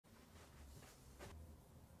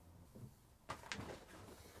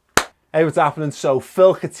Hey, what's happening? So,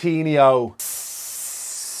 Phil Coutinho.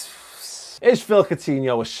 Is Phil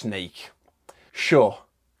Coutinho a snake? Sure.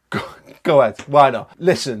 Go ahead. Why not?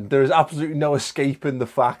 Listen, there is absolutely no escaping the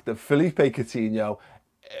fact that Philippe Coutinho,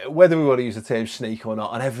 whether we want to use the term snake or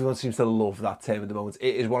not, and everyone seems to love that term at the moment,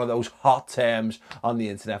 it is one of those hot terms on the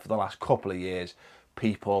internet for the last couple of years.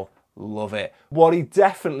 People love it. What he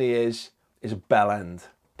definitely is a bellend.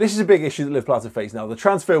 This is a big issue that Liverpool have to face now. The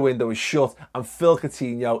transfer window is shut and Phil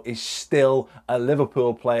Coutinho is still a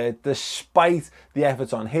Liverpool player despite the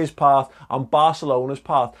efforts on his part, on Barcelona's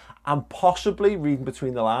part, and possibly, reading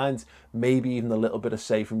between the lines, maybe even a little bit of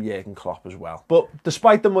say from Jurgen Klopp as well. But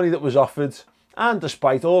despite the money that was offered, and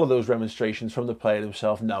despite all of those remonstrations from the player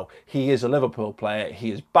himself, no, he is a Liverpool player. He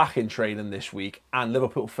is back in training this week, and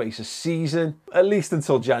Liverpool face a season, at least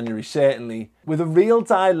until January certainly, with a real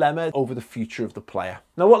dilemma over the future of the player.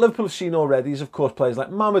 Now, what Liverpool have seen already is, of course, players like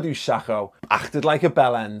Mamadou Sakho acted like a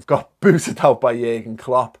bellend, got booted out by Jurgen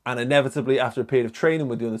Klopp, and inevitably, after a period of training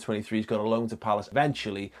with the under-23s, got a loan to Palace.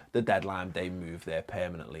 Eventually, the deadline day moved there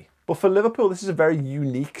permanently. But for Liverpool, this is a very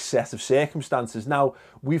unique set of circumstances. Now,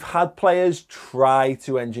 we've had players try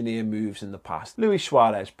to engineer moves in the past. Luis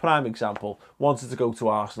Suarez, prime example, wanted to go to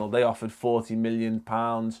Arsenal. They offered £40 million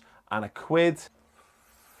and a quid.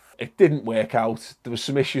 It didn't work out. There was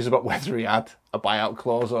some issues about whether he had a buyout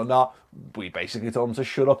clause or not. We basically told him to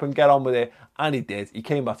shut up and get on with it, and he did. He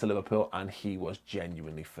came back to Liverpool and he was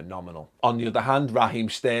genuinely phenomenal. On the other hand, Raheem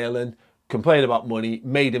Sterling complained about money,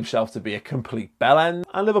 made himself to be a complete bellend,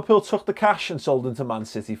 and Liverpool took the cash and sold him to Man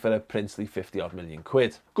City for a princely 50-odd million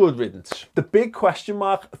quid. Good riddance. The big question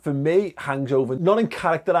mark for me hangs over not in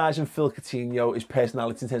characterising Phil Coutinho, his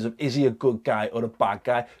personality in terms of is he a good guy or a bad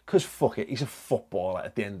guy, because fuck it, he's a footballer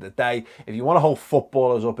at the end of the day. If you want to hold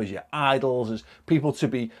footballers up as your idols, as people to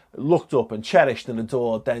be looked up and cherished and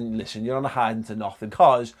adored, then listen, you're on a hiding to nothing,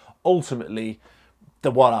 because ultimately,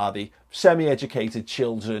 what are they? Semi-educated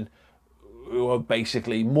children who are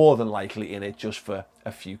basically more than likely in it just for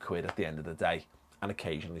a few quid at the end of the day, and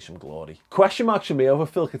occasionally some glory. Question marks for me over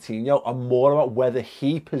Phil Coutinho are more about whether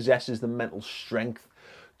he possesses the mental strength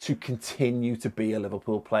to continue to be a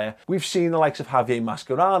Liverpool player. We've seen the likes of Javier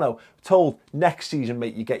Mascherano told next season,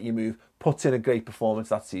 mate, you get your move, puts in a great performance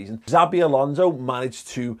that season. Xabi Alonso managed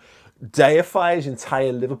to deify his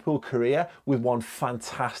entire Liverpool career with one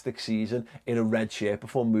fantastic season in a red shirt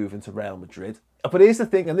before moving to Real Madrid. But here's the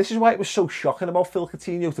thing, and this is why it was so shocking about Phil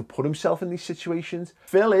Coutinho to put himself in these situations.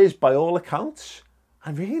 Phil is, by all accounts,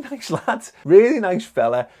 a really nice lad, really nice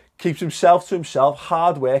fella, keeps himself to himself,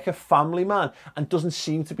 hard worker, family man, and doesn't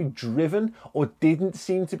seem to be driven, or didn't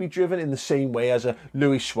seem to be driven in the same way as a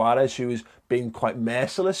Luis Suarez, who has been quite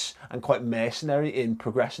merciless and quite mercenary in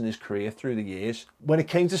progressing his career through the years. When it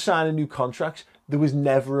came to signing new contracts, there was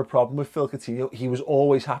never a problem with Phil Coutinho. He was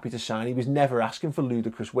always happy to sign. He was never asking for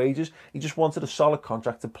ludicrous wages. He just wanted a solid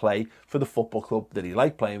contract to play for the football club that he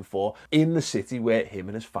liked playing for in the city where him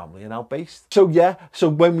and his family are now based. So yeah, so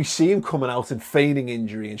when we see him coming out and feigning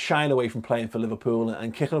injury and shying away from playing for Liverpool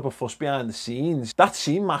and kicking up a fuss behind the scenes, that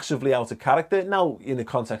seemed massively out of character. Now, in the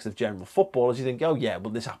context of general footballers, you think, oh yeah,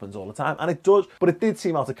 well this happens all the time. And it does, but it did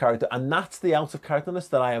seem out of character. And that's the out of characterness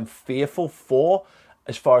that I am fearful for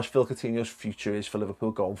as far as Phil Coutinho's future is for Liverpool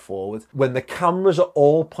going forward. When the cameras are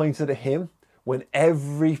all pointed at him, when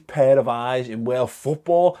every pair of eyes in world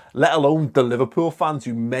football, let alone the Liverpool fans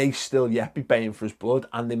who may still yet be baying for his blood,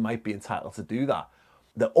 and they might be entitled to do that,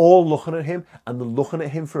 they're all looking at him, and they're looking at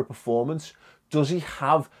him for a performance. Does he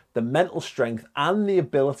have the mental strength and the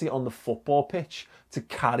ability on the football pitch to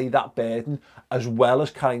carry that burden, as well as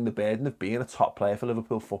carrying the burden of being a top player for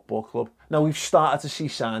Liverpool Football Club? Now, we've started to see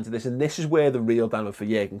signs of this, and this is where the real dilemma for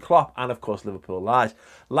Jurgen Klopp and, of course, Liverpool lies.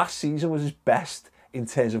 Last season was his best in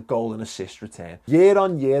terms of goal and assist return. Year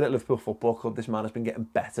on year at Liverpool Football Club, this man has been getting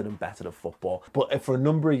better and better at football. But for a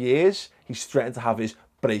number of years, he's threatened to have his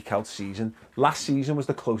breakout season. Last season was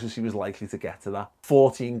the closest he was likely to get to that.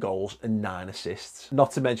 14 goals and 9 assists.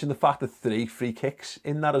 Not to mention the fact that 3 free kicks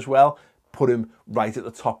in that as well put him right at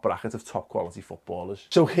the top bracket of top quality footballers.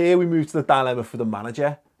 So here we move to the dilemma for the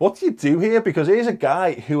manager. What do you do here? Because here's a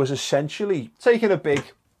guy who has essentially taken a big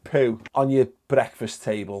poo on your breakfast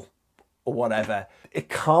table or whatever. It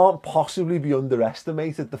can't possibly be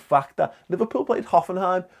underestimated the fact that Liverpool played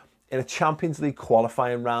Hoffenheim in a Champions League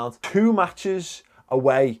qualifying round, 2 matches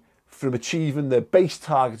away from achieving the base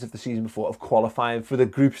targets of the season before of qualifying for the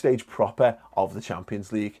group stage proper of the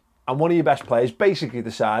Champions League. And one of your best players basically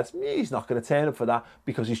decides he's not going to turn up for that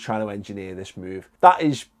because he's trying to engineer this move. That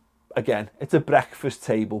is, again, it's a breakfast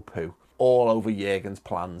table poo all over Jurgen's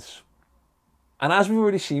plans. And as we've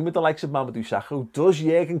already seen with the likes of Mamadou Sakho, does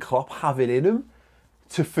Jurgen Klopp have it in him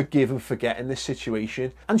to forgive and forget in this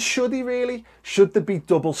situation? And should he really? Should there be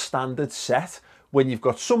double standards set when you've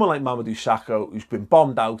got someone like Mamadou Sakho who's been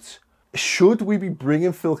bombed out? Should we be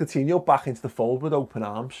bringing Phil Coutinho back into the fold with open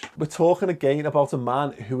arms? We're talking again about a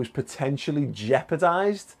man who has potentially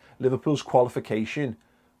jeopardised Liverpool's qualification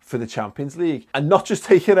for the Champions League, and not just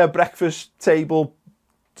taking a breakfast table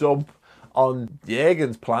dump on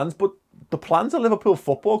Jurgen's plans, but the plans of Liverpool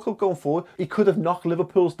Football Club going forward. He could have knocked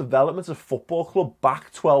Liverpool's development as a football club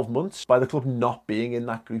back 12 months by the club not being in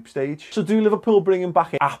that group stage. So do Liverpool bring him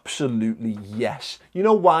back in? Absolutely yes. You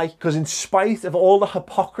know why? Because in spite of all the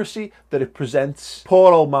hypocrisy that it presents,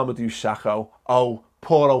 poor old Mamadou Sakho, oh,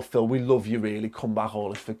 poor old Phil, we love you really, come back,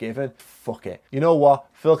 all is forgiven. Fuck it. You know what?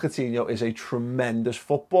 Phil Coutinho is a tremendous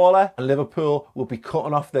footballer, and Liverpool will be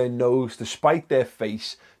cutting off their nose to spite their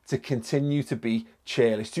face to continue to be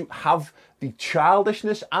churlish, to have the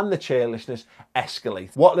childishness and the churlishness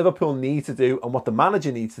escalate. What Liverpool need to do, and what the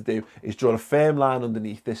manager needs to do, is draw a firm line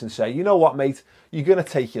underneath this and say, you know what, mate, you're going to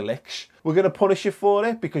take your licks. We're going to punish you for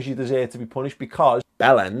it because you deserve to be punished, because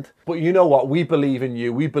bellend. But you know what? We believe in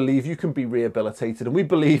you. We believe you can be rehabilitated, and we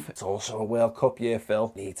believe it's also a World Cup year,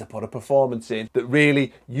 Phil. You need to put a performance in that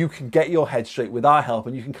really you can get your head straight with our help,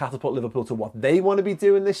 and you can catapult Liverpool to what they want to be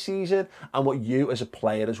doing this season and what you as a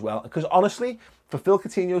player as well. Because honestly, for Phil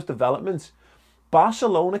Coutinho's development,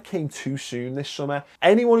 Barcelona came too soon this summer.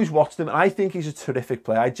 Anyone who's watched him, and I think he's a terrific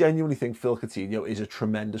player. I genuinely think Phil Coutinho is a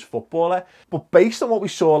tremendous footballer. But based on what we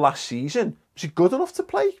saw last season, is he good enough to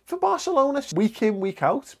play for Barcelona week in, week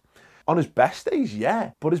out? On his best days,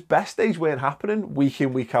 yeah. But his best days weren't happening week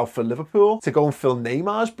in, week out for Liverpool. To go and fill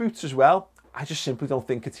Neymar's boots as well, I just simply don't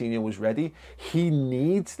think Coutinho was ready. He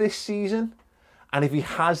needs this season. And if he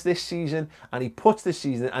has this season, and he puts this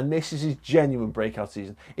season, and this is his genuine breakout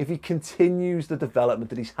season, if he continues the development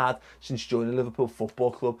that he's had since joining Liverpool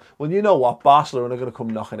Football Club, well, you know what? Barcelona are going to come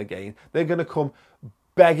knocking again. They're going to come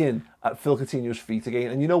begging at Phil Coutinho's feet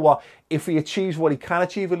again. And you know what? If he achieves what he can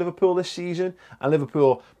achieve with Liverpool this season, and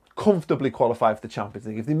Liverpool comfortably qualify for the Champions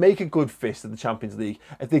League, if they make a good fist of the Champions League,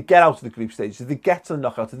 if they get out of the group stage, if they get to the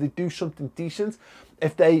knockout, if they do something decent,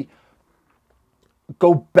 if they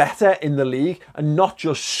go better in the league and not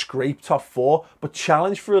just scrape top four, but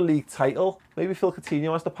challenge for a league title, maybe Phil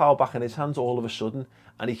Coutinho has the power back in his hands all of a sudden,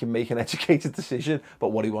 and he can make an educated decision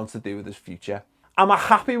about what he wants to do with his future. Am I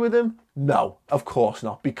happy with him? No, of course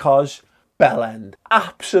not, because bellend,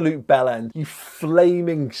 absolute bellend, you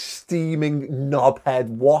flaming, steaming knobhead,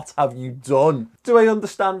 what have you done? Do I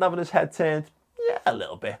understand having his head turned? Yeah, a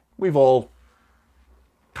little bit. We've all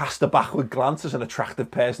cast a backward glance as an attractive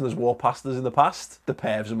person has walked past us in the past. The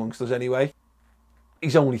pervs amongst us anyway.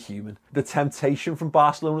 He's only human. The temptation from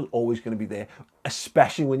Barcelona is always going to be there,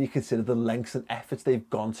 especially when you consider the lengths and efforts they've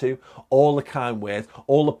gone to, all the kind words,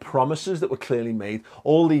 all the promises that were clearly made,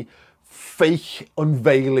 all the fake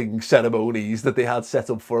unveiling ceremonies that they had set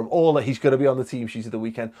up for him, all that he's going to be on the team sheet at the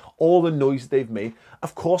weekend, all the noise they've made.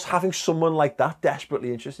 Of course, having someone like that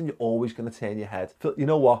desperately interested, you're always going to turn your head. You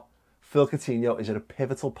know what? Phil Coutinho is at a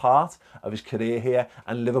pivotal part of his career here,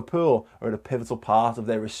 and Liverpool are at a pivotal part of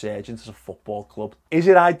their resurgence as a football club. Is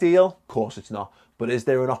it ideal? Of course it's not. But is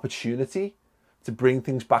there an opportunity to bring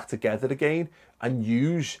things back together again and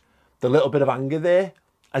use the little bit of anger there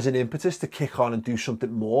as an impetus to kick on and do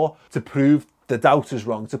something more, to prove the doubters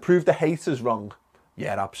wrong, to prove the haters wrong?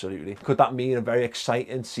 Yeah, absolutely. Could that mean a very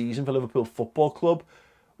exciting season for Liverpool Football Club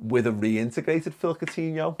with a reintegrated Phil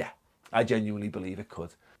Coutinho? Yeah, I genuinely believe it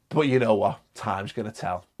could. But you know what? Time's going to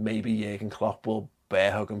tell. Maybe Jurgen Klopp will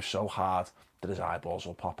bear hug him so hard that his eyeballs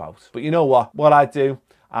will pop out. But you know what? What I'd do?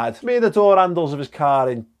 I'd smear the door handles of his car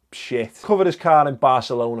in shit, cover his car in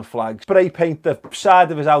Barcelona flags, spray paint the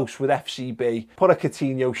side of his house with FCB, put a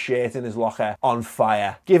Coutinho shirt in his locker on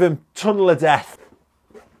fire, give him tunnel of death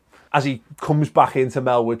as he comes back into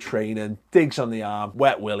Melwood training, digs on the arm,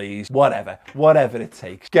 wet willies, whatever it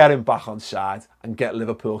takes. Get him back on side and get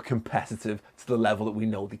Liverpool competitive to the level that we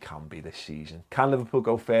know they can be this season. Can Liverpool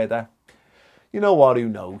go further? You know what, who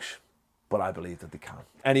knows? But I believe that they can.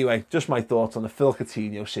 Anyway, just my thoughts on the Phil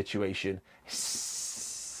Coutinho situation,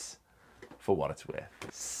 for what it's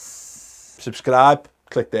worth. Subscribe,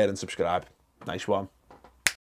 click there and subscribe. Nice one.